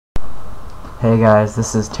Hey guys,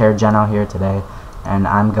 this is Tergeno here today, and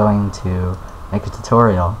I'm going to make a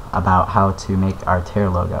tutorial about how to make our Ter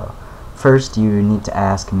logo. First, you need to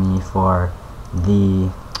ask me for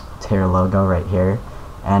the Ter logo right here,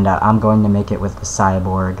 and I'm going to make it with the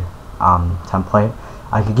Cyborg template.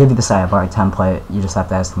 I could give you the Cyborg template, you just have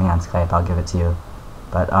to ask me on Skype, I'll give it to you.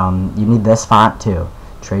 But you need this font too,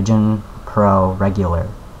 Trajan Pro Regular,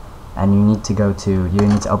 and you need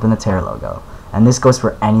to open the Ter logo. And this goes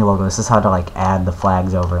for any logo. This is how to add the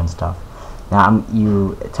flags over and stuff. Now,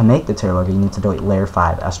 to make the Ter logo, you need to delete layer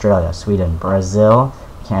 5, Australia, Sweden, Brazil,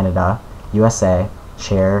 Canada, USA,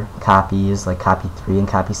 share, copies, like copy 3 and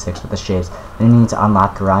copy 6 with the shapes. Then you need to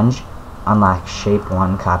unlock grunge, unlock shape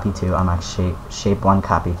 1, copy 2, unlock shape 1,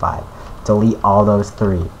 copy 5. Delete all those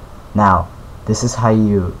 3. Now, this is how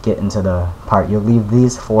you get into the part. You'll leave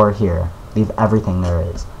these 4 here. Leave everything there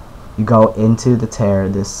is. You go into the Ter.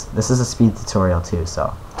 This is a speed tutorial too,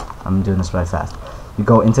 so I'm doing this really fast. You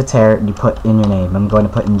go into Ter and you put in your name. I'm going to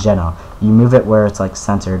put in Geno. You move it where it's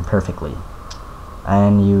centered perfectly.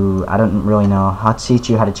 And I don't really know. I'll teach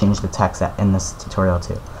you how to change the text in this tutorial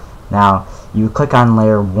too. Now you click on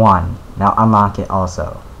layer 1. Now unlock it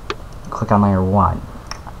also. Click on layer 1,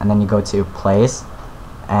 and then you go to place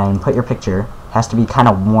and put your picture. It has to be kind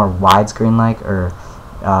of more widescreen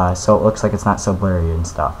or so it looks like it's not so blurry and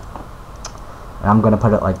stuff. And I'm going to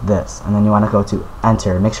put it like this, and then you want to go to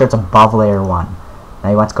enter. Make sure it's above layer 1. Now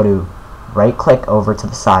you want to go to right click over to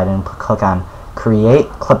the side and click on create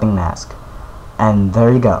clipping mask, and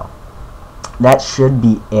there you go. That should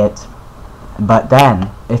be it. But then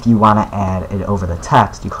if you want to add it over the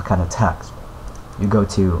text, you click on the text. You go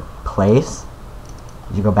to place,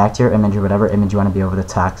 you go back to your image or whatever image you want to be over the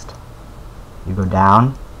text. You go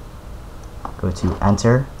down, go to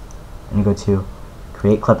enter, and you go to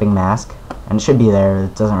create clipping mask. And it should be there.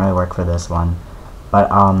 It doesn't really work for this one, but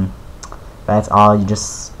that's all. You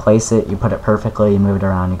just place it, you put it perfectly, you move it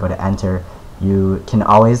around, you go to enter. You can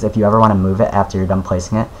always, if you ever want to move it after you're done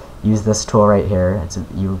placing it, use this tool right here.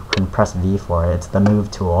 You can press V for it. It's the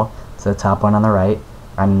move tool. It's the top one on the right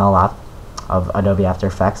and on the left of Adobe After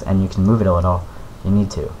Effects, and you can move it a little if you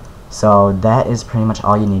need to. So that is pretty much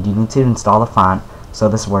all you need. You need to install the font so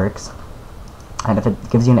this works, and if it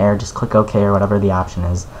gives you an error, just click OK or whatever the option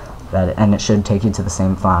is. And it should take you to the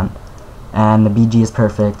same font, and the BG is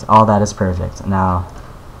perfect. All that is perfect. Now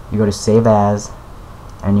you go to save as,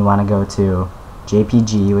 and you want to go to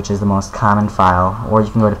JPG, which is the most common file, or you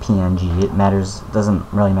can go to PNG. It matters, doesn't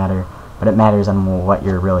really matter, but it matters on what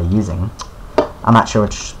you're really using. I'm not sure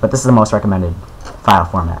which, but this is the most recommended file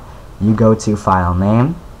format. You go to file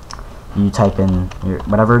name, you type in your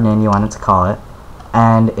whatever name you wanted to call it,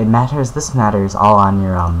 and this matters all on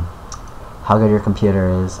your how good your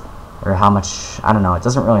computer is, or how much, I don't know, it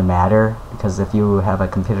doesn't really matter, because if you have a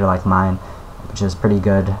computer like mine, which is pretty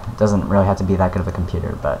good, it doesn't really have to be that good of a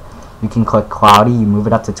computer. But you can click cloudy, you move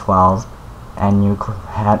it up to 12, and you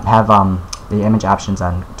have the image options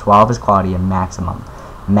on. 12 is cloudy and maximum.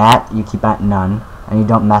 Matte, you keep at none, and you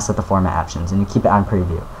don't mess with the format options, and you keep it on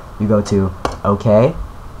preview. You go to OK,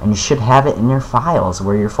 and you should have it in your files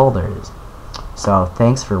where your folder is. So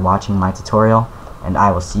thanks for watching my tutorial, and I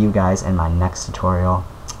will see you guys in my next tutorial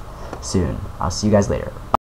soon. I'll see you guys later.